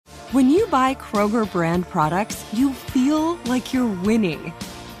When you buy Kroger brand products, you feel like you're winning.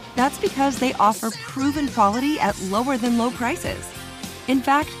 That's because they offer proven quality at lower than low prices. In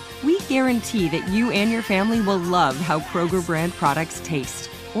fact, we guarantee that you and your family will love how Kroger brand products taste,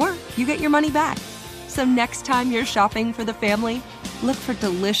 or you get your money back. So next time you're shopping for the family, look for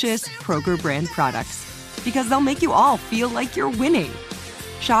delicious Kroger brand products, because they'll make you all feel like you're winning.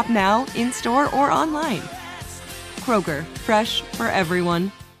 Shop now, in-store, or online. Kroger, fresh for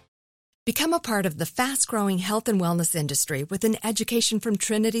everyone. Become a part of the fast-growing health and wellness industry with an education from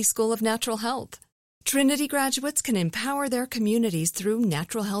Trinity School of Natural Health. Trinity graduates can empower their communities through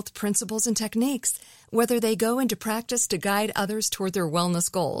natural health principles and techniques, whether they go into practice to guide others toward their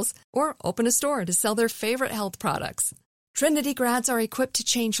wellness goals or open a store to sell their favorite health products. Trinity grads are equipped to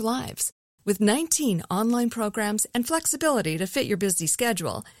change lives. With 19 online programs and flexibility to fit your busy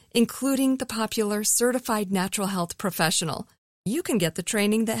schedule, including the popular Certified Natural Health Professional, you can get the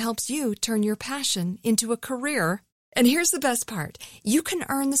training that helps you turn your passion into a career. And here's the best part. You can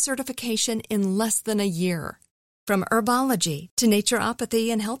earn the certification in less than a year. From herbology to naturopathy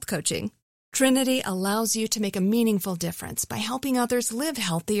and health coaching, Trinity allows you to make a meaningful difference by helping others live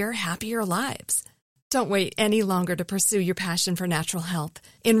healthier, happier lives. Don't wait any longer to pursue your passion for natural health.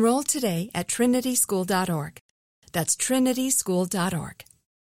 Enroll today at trinityschool.org. That's trinityschool.org.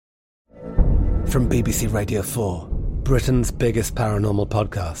 From BBC Radio 4, Britain's biggest paranormal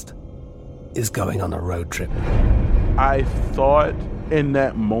podcast is going on a road trip. I thought in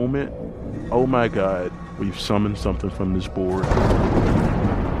that moment, oh my God, we've summoned something from this board.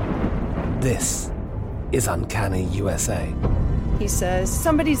 This is Uncanny USA. He says,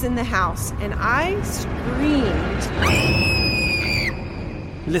 somebody's in the house, and I screamed.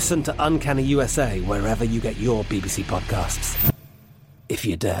 Listen to Uncanny USA wherever you get your BBC podcasts, if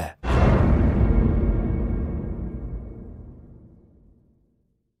you dare.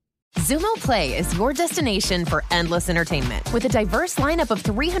 Xumo Play is your destination for endless entertainment. With a diverse lineup of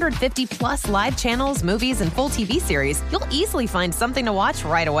 350-plus live channels, movies, and full TV series, you'll easily find something to watch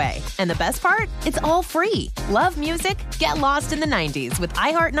right away. And the best part? It's all free. Love music? Get lost in the 90s with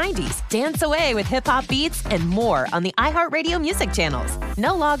iHeart 90s, dance away with hip-hop beats, and more on the iHeartRadio music channels.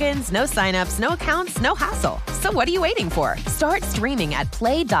 No logins, no signups, no accounts, no hassle. So what are you waiting for? Start streaming at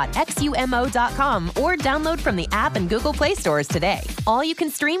play.xumo.com or download from the app and Google Play stores today. All you can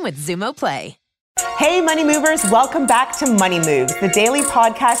stream with Xumo Play. Hey, Money Movers, welcome back to Money Moves, the daily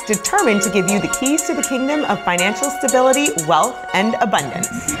podcast determined to give you the keys to the kingdom of financial stability, wealth, and abundance.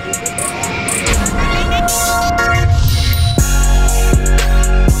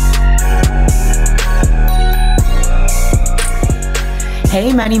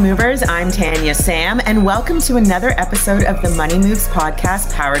 Hey, Money Movers, I'm Tanya Sam, and welcome to another episode of the Money Moves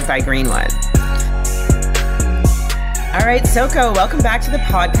podcast powered by Greenwood. All right, Soko, welcome back to the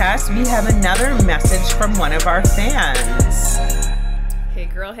podcast. We have another message from one of our fans. Hey,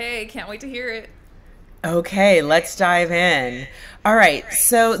 girl, hey, can't wait to hear it. Okay, let's dive in. All right,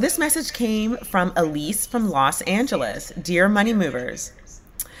 so this message came from Elise from Los Angeles. Dear Money Movers,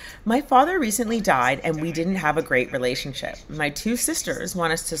 my father recently died and we didn't have a great relationship. My two sisters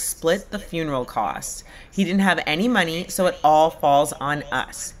want us to split the funeral costs. He didn't have any money, so it all falls on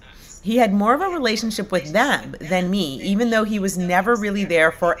us. He had more of a relationship with them than me, even though he was never really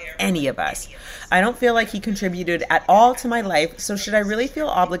there for any of us. I don't feel like he contributed at all to my life, so should I really feel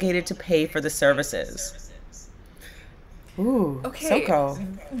obligated to pay for the services? Ooh, okay. Soko.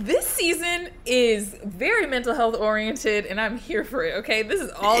 This season is very mental health oriented, and I'm here for it, okay? This is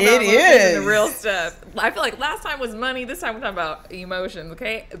all about the real stuff. I feel like last time was money, this time we're talking about emotions,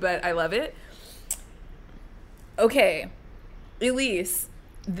 okay? But I love it. Okay, Elise.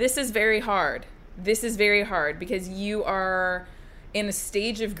 This is very hard. This is very hard because you are in a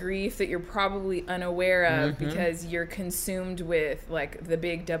stage of grief that you're probably unaware of because you're consumed with like the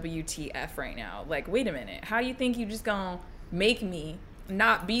big WTF right now. Like, wait a minute. How you think you just gonna make me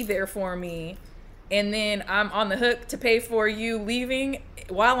not be there for me and then I'm on the hook to pay for you leaving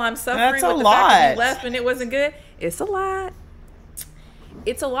while I'm suffering with the fact that you left and it wasn't good? It's a lot.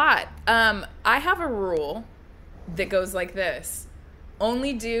 It's a lot. I have a rule that goes like this.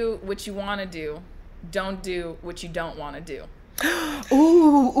 Only do what you want to do. Don't do what you don't want to do.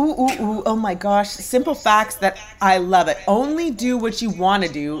 Ooh. Oh my gosh. Simple facts that I love it. Only do what you want to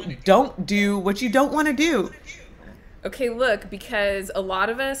do. Don't do what you don't want to do. Okay, look, because a lot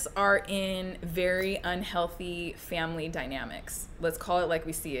of us are in very unhealthy family dynamics. Let's call it like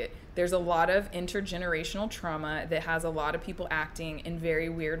we see it. There's a lot of intergenerational trauma that has a lot of people acting in very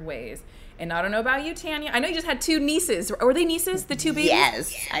weird ways. And I don't know about you, Tanya. I know you just had two nieces. Were they nieces, the two babies?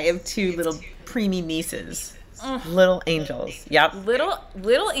 Yes, I have two little preemie nieces. Little angels. Yep.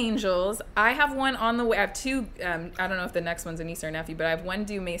 Little angels. I have one on the way. I have two. I don't know if the next one's a niece or a nephew, but I have one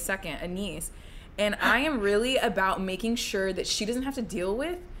due May 2nd, a niece. And I am really about making sure that she doesn't have to deal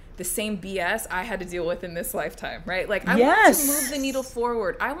with the same BS I had to deal with in this lifetime, right? Like, I want to move the needle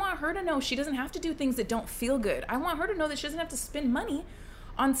forward. I want her to know she doesn't have to do things that don't feel good. I want her to know that she doesn't have to spend money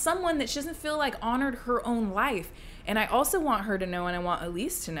on someone that she doesn't feel like honored her own life. And I also want her to know, and I want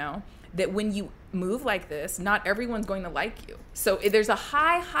Elise to know, that when you move like this, not everyone's going to like you. So if there's a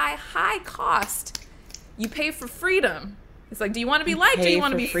high cost. You pay for freedom. It's like, do you want to be liked or do you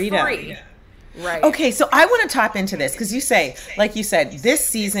want to be free? Right. Okay, so I want to tap into this because you say, like you said, this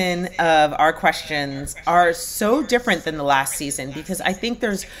season of our questions are so different than the last season because I think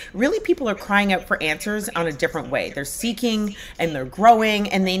there's really people are crying out for answers on a different way. They're seeking and they're growing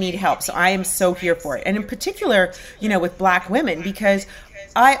and they need help. So I am so here for it. And in particular, you know, with Black women, because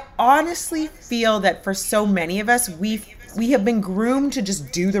I honestly feel that for so many of us, we have been groomed to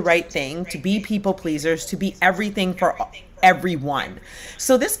just do the right thing, to be people pleasers, to be everything for everyone.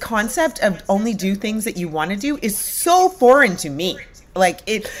 So this concept of only do things that you want to do is so foreign to me. Like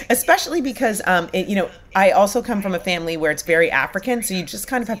it, especially because, you know, I also come from a family where it's very African. So you just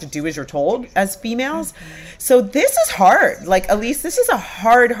kind of have to do as you're told as females. So this is hard. Like, Elise, this is a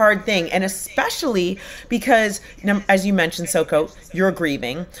hard thing. And especially because, as you mentioned, Soko, you're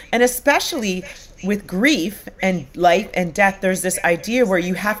grieving. And especially with grief and life and death, there's this idea where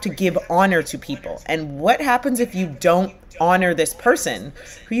you have to give honor to people. And what happens if you don't honor this person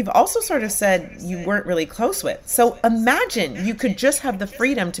who you've also sort of said you weren't really close with? So imagine you could just have the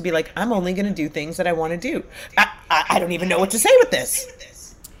freedom to be like, I'm only going to do things that I want to do. I don't even know what to say with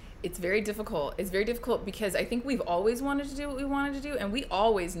this. It's very difficult. It's very difficult because I think we've always wanted to do what we wanted to do, and we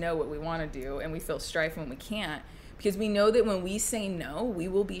always know what we want to do, and we feel strife when we can't, because we know that when we say no, we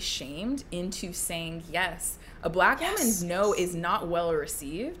will be shamed into saying yes. A Black woman's no is not well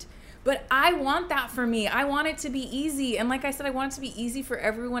received. But I want that for me. I want it to be easy. And like I said, I want it to be easy for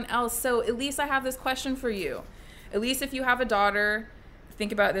everyone else. So Elise, I have this question for you. Elise, if you have a daughter,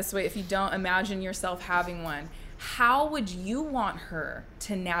 think about it this way. If you don't, imagine yourself having one. How would you want her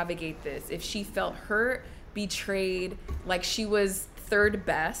to navigate this if she felt hurt, betrayed, like she was third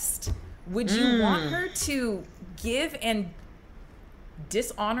best? Would you want her to give and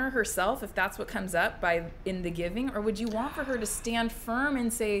dishonor herself if that's what comes up in the giving? Or would you want for her to stand firm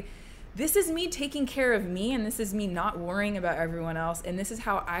and say, this is me taking care of me, and this is me not worrying about everyone else, and this is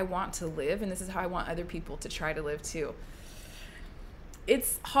how I want to live, and this is how I want other people to try to live too?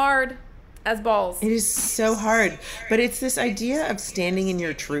 It's hard as balls. It is so hard, but it's this idea of standing in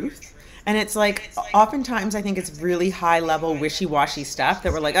your truth. And it's like, oftentimes I think it's really high level wishy-washy stuff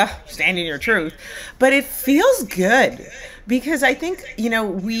that we're like, oh, stand in your truth. But it feels good because I think, you know,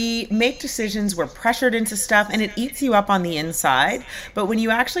 we make decisions, we're pressured into stuff and it eats you up on the inside. But when you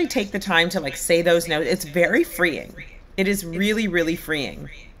actually take the time to like say those no's, it's very freeing. It is really, really freeing.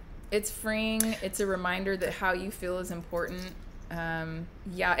 It's freeing. It's a reminder that how you feel is important.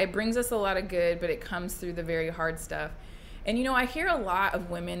 Yeah, it brings us a lot of good, but it comes through the very hard stuff. And, you know, I hear a lot of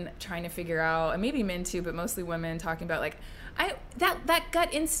women trying to figure out, and maybe men too, but mostly women talking about like, that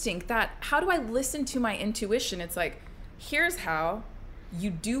gut instinct, that how do I listen to my intuition? It's like, here's how. You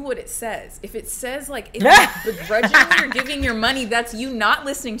do what it says. If it says like, if begrudgingly you're giving your money, that's you not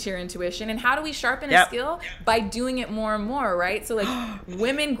listening to your intuition. And how do we sharpen a skill? By doing it more and more, right? So like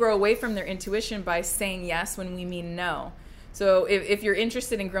women grow away from their intuition by saying yes when we mean no. So if you're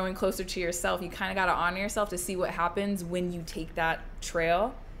interested in growing closer to yourself, you kind of got to honor yourself to see what happens when you take that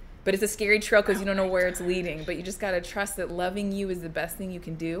trail. But it's a scary trail because you don't know where it's leading. But you just got to trust that loving you is the best thing you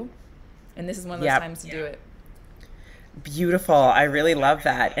can do. And this is one of those times to do it. Beautiful. I really love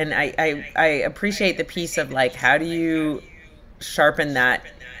that. And I appreciate the piece of like, how do you sharpen that?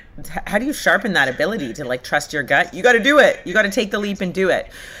 How do you sharpen that ability to like trust your gut? You got to do it. You got to take the leap and do it.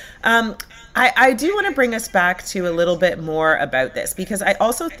 I do want to bring us back to a little bit more about this because I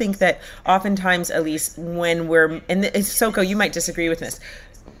also think that oftentimes, Elise, when we're, and Soko, you might disagree with this,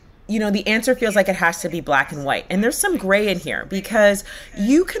 you know, the answer feels like it has to be black and white. And there's some gray in here because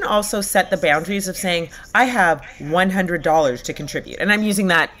you can also set the boundaries of saying, I have $100 to contribute. And I'm using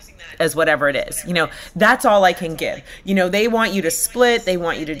that as whatever it is, you know, that's all I can give. You know, they want you to split, they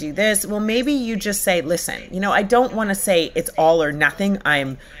want you to do this. Well, maybe you just say, listen, you know, I don't want to say it's all or nothing.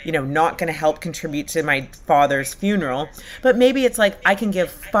 I'm, you know, not going to help contribute to my father's funeral, but maybe it's like, I can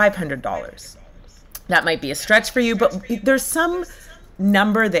give $500. That might be a stretch for you, but there's some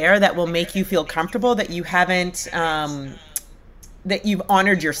number there that will make you feel comfortable that you haven't, that you've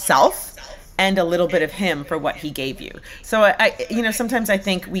honored yourself and a little bit of him for what he gave you. So I sometimes I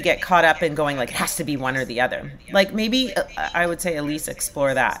think we get caught up in going like, it has to be one or the other. Like maybe I would say at least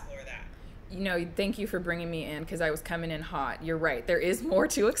explore that. Thank you for bringing me in because I was coming in hot. You're right. There is more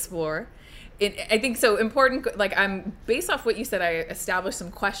to explore. I think so important, like I'm based off what you said, I established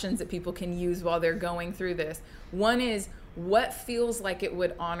some questions that people can use while they're going through this. One is, what feels like it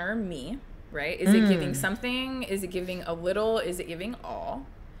would honor me, right? Is it giving something? Is it giving a little? Is it giving all?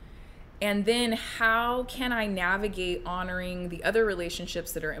 And then how can I navigate honoring the other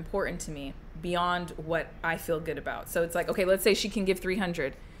relationships that are important to me beyond what I feel good about? So it's like, okay, let's say she can give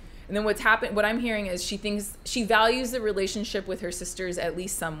 300. And then what I'm hearing is she values the relationship with her sisters at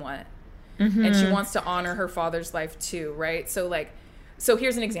least somewhat. Mm-hmm. And she wants to honor her father's life too, right? So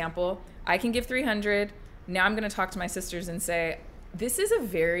here's an example. I can give 300. Now I'm going to talk to my sisters and say, this is a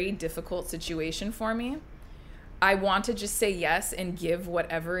very difficult situation for me. I want to just say yes and give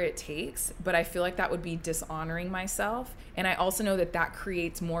whatever it takes, but I feel like that would be dishonoring myself. And I also know that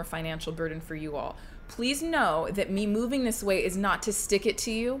creates more financial burden for you all. Please know that me moving this way is not to stick it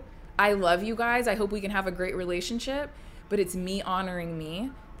to you. I love you guys. I hope we can have a great relationship, but it's me honoring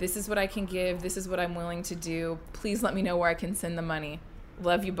me. This is what I can give. This is what I'm willing to do. Please let me know where I can send the money.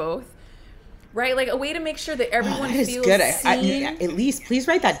 Love you both. Right? Like a way to make sure that everyone feels good. seen. At least, please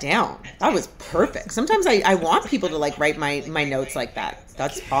write that down. That was perfect. Sometimes I want people to like write my notes like that.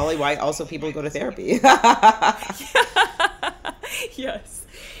 That's probably why also people go to therapy. Yes.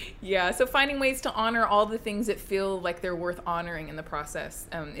 Yeah. So finding ways to honor all the things that feel like they're worth honoring in the process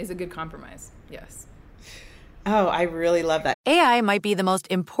is a good compromise. Yes. Oh, I really love that. AI might be the most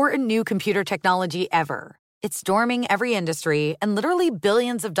important new computer technology ever. It's storming every industry, and literally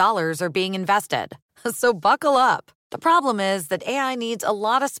billions of dollars are being invested. So buckle up. The problem is that AI needs a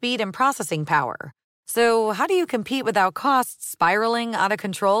lot of speed and processing power. So how do you compete without costs spiraling out of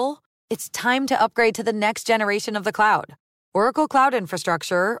control? It's time to upgrade to the next generation of the cloud. Oracle Cloud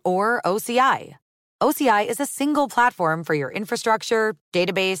Infrastructure, or OCI. OCI is a single platform for your infrastructure,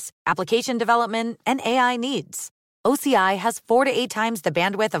 database, application development, and AI needs. OCI has 4 to 8 times the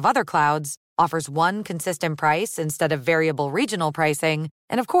bandwidth of other clouds, offers one consistent price instead of variable regional pricing,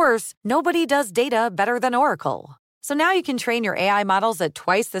 and of course, nobody does data better than Oracle. So now you can train your AI models at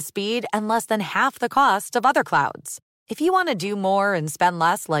twice the speed and less than half the cost of other clouds. If you want to do more and spend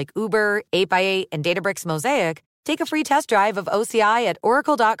less like Uber, 8x8, and Databricks Mosaic, take a free test drive of OCI at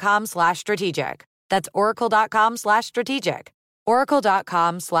oracle.com/strategic. That's oracle.com/strategic.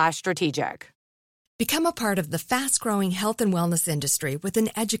 Oracle.com/strategic. Become a part of the fast-growing health and wellness industry with an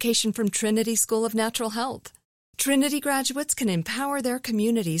education from Trinity School of Natural Health. Trinity graduates can empower their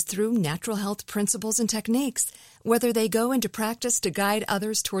communities through natural health principles and techniques, whether they go into practice to guide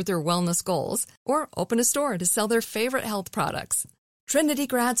others toward their wellness goals or open a store to sell their favorite health products. Trinity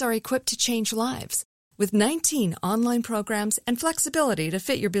grads are equipped to change lives. With 19 online programs and flexibility to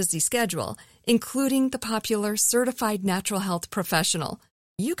fit your busy schedule, including the popular Certified Natural Health Professional,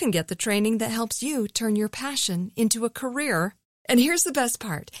 you can get the training that helps you turn your passion into a career. And here's the best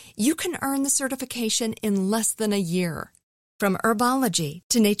part. You can earn the certification in less than a year. From herbology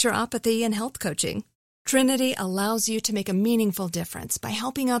to naturopathy and health coaching, Trinity allows you to make a meaningful difference by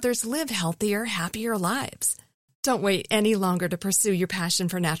helping others live healthier, happier lives. Don't wait any longer to pursue your passion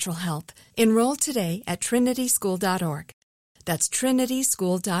for natural health. Enroll today at trinityschool.org. That's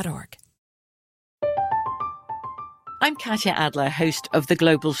trinityschool.org. I'm Katya Adler, host of The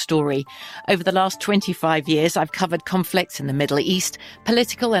Global Story. Over the last 25 years, I've covered conflicts in the Middle East,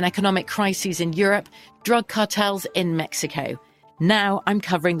 political and economic crises in Europe, drug cartels in Mexico. Now I'm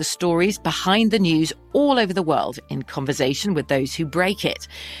covering the stories behind the news all over the world in conversation with those who break it.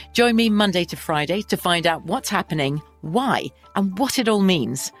 Join me Monday to Friday to find out what's happening, why, and what it all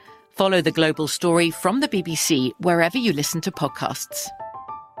means. Follow The Global Story from the BBC wherever you listen to podcasts.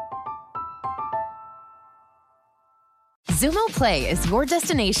 Xumo Play is your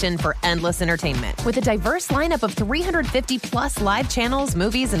destination for endless entertainment. With a diverse lineup of 350 plus live channels,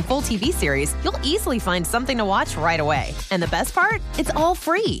 movies, and full TV series, you'll easily find something to watch right away. And the best part? It's all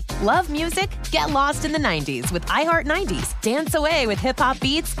free. Love music? Get lost in the 90s with iHeart 90s, dance away with hip-hop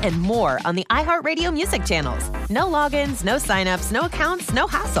beats, and more on the iHeartRadio music channels. No logins, no signups, no accounts, no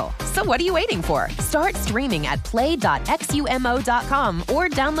hassle. So what are you waiting for? Start streaming at play.xumo.com or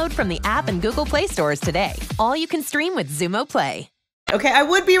download from the app and Google Play stores today. All you can stream with Xumo Play. Okay, I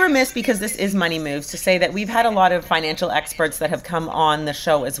would be remiss, because this is Money Moves, to say that we've had a lot of financial experts that have come on the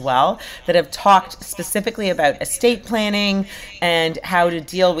show as well, that have talked specifically about estate planning and how to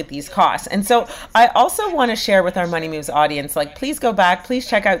deal with these costs. And so I also want to share with our Money Moves audience, like, please go back, please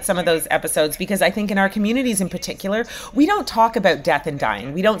check out some of those episodes, because I think in our communities in particular, we don't talk about death and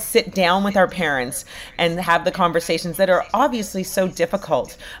dying. We don't sit down with our parents and have the conversations that are obviously so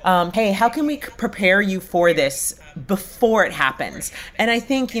difficult. Hey, how can we prepare you for this before it happens? And I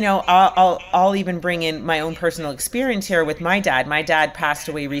think, I'll even bring in my own personal experience here with my dad. My dad passed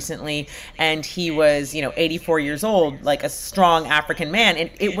away recently, and he was, 84 years old, like a strong African man. And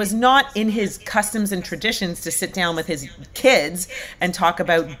it was not in his customs and traditions to sit down with his kids and talk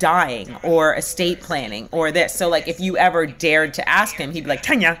about dying or estate planning or this. So like, if you ever dared to ask him, he'd be like,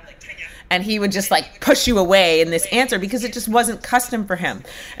 Tanya. And he would just like push you away in this answer, because it just wasn't custom for him.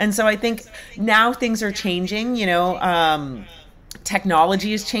 And so I think now things are changing,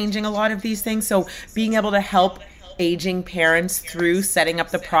 technology is changing a lot of these things. So being able to help aging parents through setting up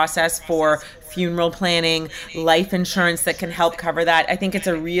the process for funeral planning, life insurance that can help cover that, I think it's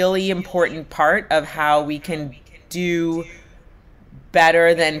a really important part of how we can do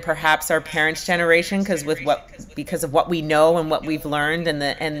better than perhaps our parents' generation, because of what we know and what we've learned and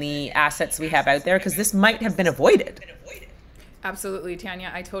the assets we have out there, because this might have been avoided. Absolutely,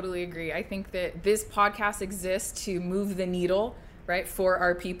 Tanya. I totally agree. I think that this podcast exists to move the needle, right, for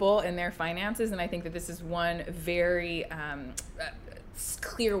our people and their finances. And I think that this is one very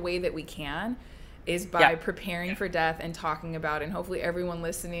clear way that we can, is by preparing for death and talking about it. And hopefully everyone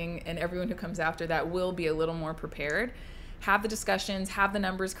listening and everyone who comes after that will be a little more prepared. Have the discussions, have the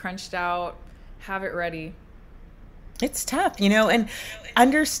numbers crunched out, have it ready. It's tough, and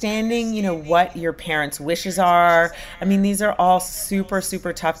understanding, what your parents' wishes are. I mean, these are all super,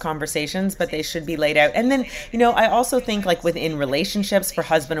 super tough conversations, but they should be laid out. And then, I also think like within relationships for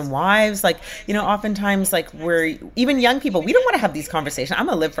husband and wives, like, oftentimes like we're even young people, we don't want to have these conversations. I'm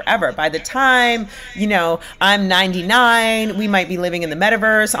going to live forever. By the time, I'm 99, we might be living in the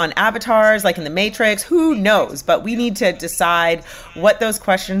metaverse on avatars, like in the Matrix, who knows? But we need to decide what those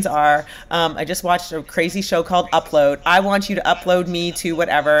questions are. I just watched a crazy show called Upload. I want you to upload me to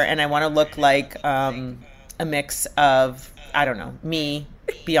whatever, and I want to look like a mix of, I don't know, me,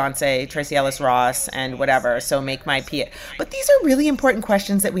 Beyonce, Tracy Ellis Ross, and whatever. So make my P. But these are really important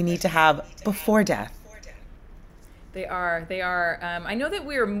questions that we need to have before death. They are. I know that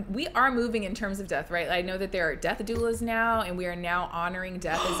we are moving in terms of death, right? I know that there are death doulas now, and we are now honoring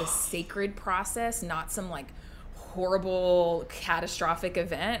death as a sacred process, not some like horrible catastrophic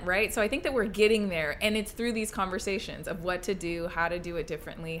event, right? So I think that we're getting there, and it's through these conversations of what to do, how to do it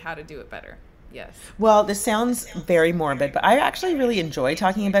differently, how to do it better. Yes. Well, this sounds very morbid, but I actually really enjoy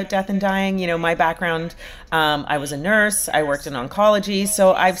talking about death and dying. My background, I was a nurse, I worked in oncology,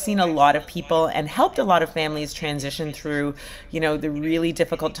 so I've seen a lot of people and helped a lot of families transition through, the really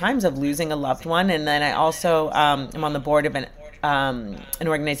difficult times of losing a loved one. And then I also am on the board of an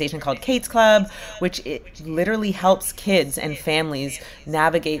organization called Kate's Club, which it literally helps kids and families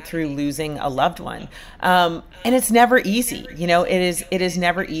navigate through losing a loved one. And it's never easy. It is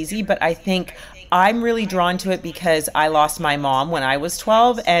never easy, but I think I'm really drawn to it because I lost my mom when I was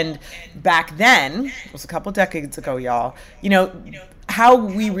 12. And back then, it was a couple decades ago, y'all, how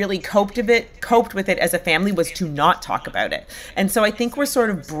we really coped with it as a family was to not talk about it. And so I think we're sort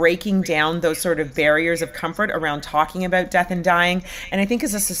of breaking down those sort of barriers of comfort around talking about death and dying. And I think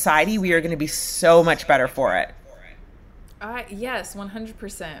as a society, we are going to be so much better for it. Yes,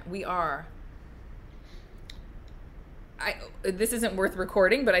 100%. We are. This isn't worth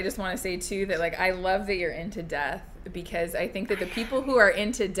recording, but I just want to say too that like I love that you're into death, because I think that the people who are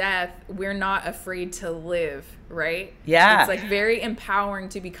into death, we're not afraid to live, right? Yeah. It's like very empowering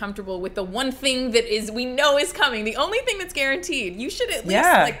to be comfortable with the one thing that we know is coming, the only thing that's guaranteed. You should at least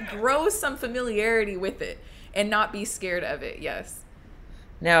like grow some familiarity with it and not be scared of it. Yes.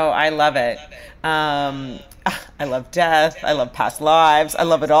 No, I love it. I love death. I love past lives. I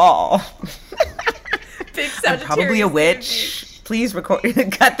love it all. I'm probably a witch. Please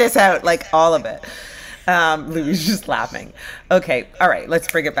cut this out, like all of it. Louis just laughing. Okay, all right, let's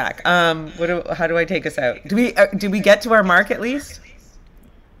bring it back. How do I take us out? Do we get to our mark at least?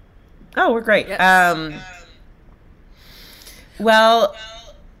 Oh, we're great. Yes. Well,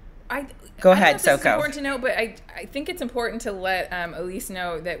 go ahead, Soko. It's important to know, but I think it's important to let Elise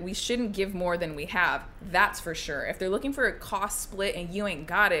know that we shouldn't give more than we have. That's for sure. If they're looking for a cost split and you ain't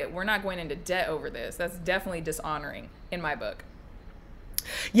got it, we're not going into debt over this. That's definitely dishonoring in my book.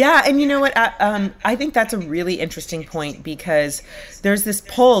 Yeah, and you know what? I think that's a really interesting point because there's this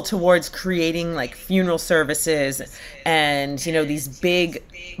pull towards creating like funeral services and, you know, these big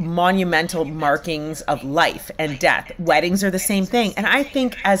monumental markings of life and death. Weddings are the same thing. And I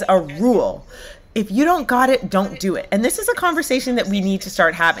think as a rule, if you don't got it, don't do it. And this is a conversation that we need to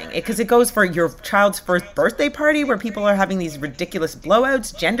start having because it goes for your child's first birthday party where people are having these ridiculous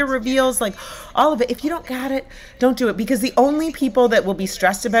blowouts, gender reveals, like all of it. If you don't got it, don't do it because the only people that will be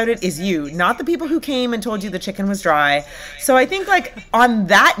stressed about it is you, not the people who came and told you the chicken was dry. So I think like on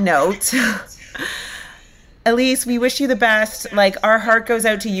that note, Elise, we wish you the best. Like, our heart goes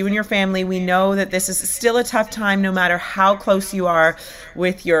out to you and your family. We know that this is still a tough time, no matter how close you are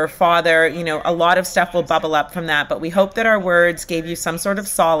with your father. You know, a lot of stuff will bubble up from that, but we hope that our words gave you some sort of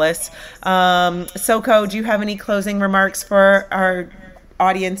solace. Soko, do you have any closing remarks for our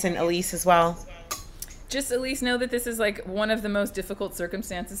audience and Elise as well? Just at least know that this is like one of the most difficult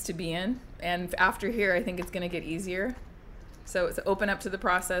circumstances to be in. And after here, I think it's going to get easier. So it's open up to the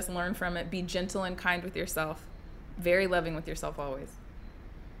process, learn from it, be gentle and kind with yourself, very loving with yourself always.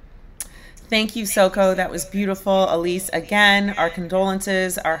 Thank you, Soko. That was beautiful. Elise, again, our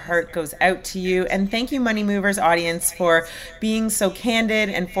condolences. Our heart goes out to you. And thank you, Money Movers audience, for being so candid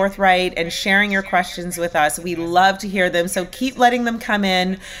and forthright and sharing your questions with us. We love to hear them. So keep letting them come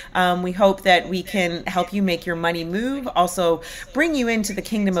in. We hope that we can help you make your money move. Also, bring you into the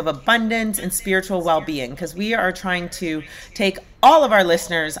kingdom of abundance and spiritual well-being, because we are trying to take all of our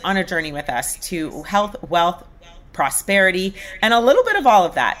listeners on a journey with us to health, wealth, prosperity, and a little bit of all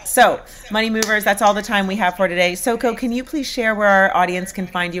of that. So, Money Movers, that's all the time we have for today. Soko, can you please share where our audience can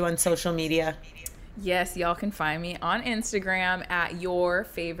find you on social media? Yes, y'all can find me on Instagram at Your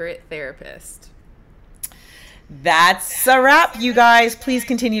Favorite Therapist. That's a wrap, you guys. Please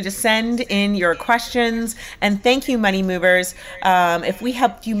continue to send in your questions. And thank you, Money Movers. If we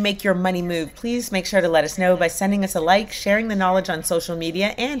helped you make your money move, please make sure to let us know by sending us a like, sharing the knowledge on social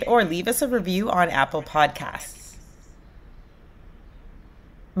media, and or leave us a review on Apple Podcasts.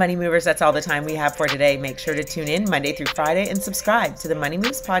 Money Movers, that's all the time we have for today. Make sure to tune in Monday through Friday and subscribe to the Money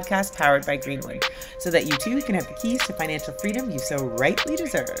Moves podcast powered by Greenwood so that you too can have the keys to financial freedom you so rightly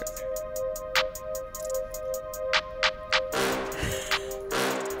deserve.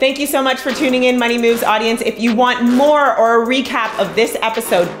 Thank you so much for tuning in, Money Moves audience. If you want more or a recap of this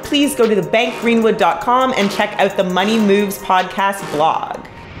episode, please go to thebankgreenwood.com and check out the Money Moves podcast blog.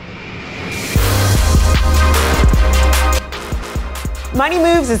 Money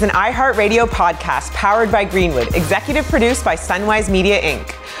Moves is an iHeartRadio podcast powered by Greenwood, executive produced by Sunwise Media,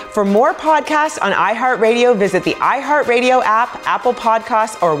 Inc. For more podcasts on iHeartRadio, visit the iHeartRadio app, Apple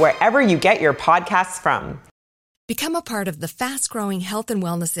Podcasts, or wherever you get your podcasts from. Become a part of the fast-growing health and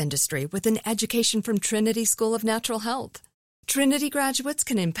wellness industry with an education from Trinity School of Natural Health. Trinity graduates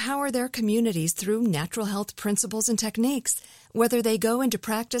can empower their communities through natural health principles and techniques, whether they go into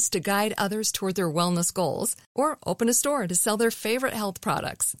practice to guide others toward their wellness goals or open a store to sell their favorite health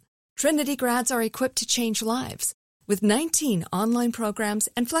products. Trinity grads are equipped to change lives with 19 online programs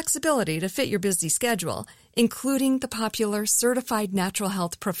and flexibility to fit your busy schedule, including the popular Certified Natural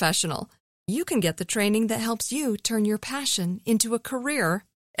Health Professional. You can get the training that helps you turn your passion into a career.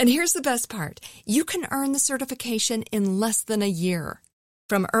 And here's the best part. You can earn the certification in less than a year.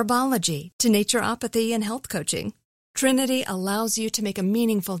 From herbology to naturopathy and health coaching, Trinity allows you to make a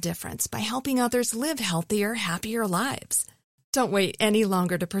meaningful difference by helping others live healthier, happier lives. Don't wait any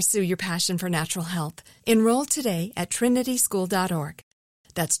longer to pursue your passion for natural health. Enroll today at trinityschool.org.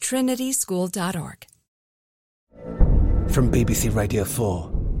 That's trinityschool.org. From BBC Radio 4,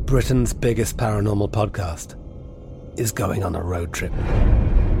 Britain's biggest paranormal podcast is going on a road trip.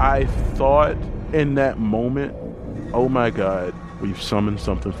 I thought in that moment, oh my God, we've summoned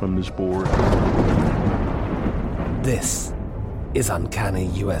something from this board. This is Uncanny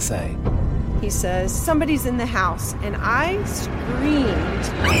USA. He says, somebody's in the house, and I screamed.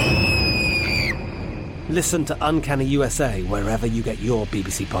 Listen to Uncanny USA wherever you get your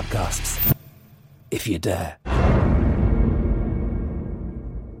BBC podcasts, if you dare.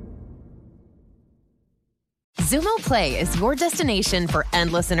 Zumo Play is your destination for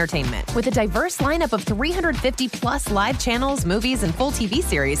endless entertainment. With a diverse lineup of 350 plus live channels, movies, and full TV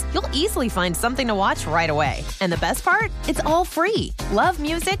series, you'll easily find something to watch right away. And the best part? It's all free. Love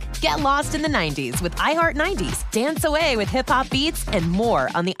music? Get lost in the 90s with iHeart 90s, dance away with hip-hop beats, and more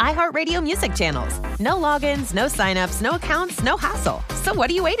on the iHeartRadio music channels. No logins, no signups, no accounts, no hassle. So what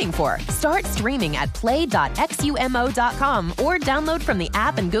are you waiting for? Start streaming at play.xumo.com or download from the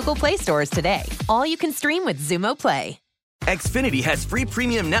app and Google Play stores today. All you can stream with Zumo Play. Xfinity has free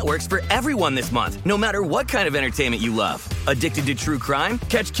premium networks for everyone this month, no matter what kind of entertainment you love. Addicted to true crime?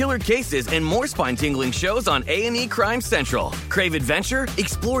 Catch killer cases and more spine-tingling shows on A&E Crime Central. Crave adventure?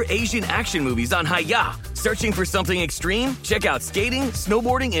 Explore Asian action movies on Hi-Ya. Searching for something extreme? Check out skating,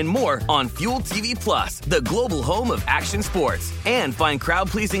 snowboarding, and more on Fuel TV Plus, the global home of action sports. And find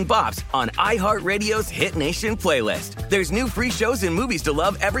crowd-pleasing bops on iHeartRadio's Hit Nation playlist. There's new free shows and movies to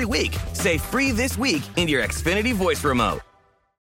love every week. Say free this week in your Xfinity voice remote.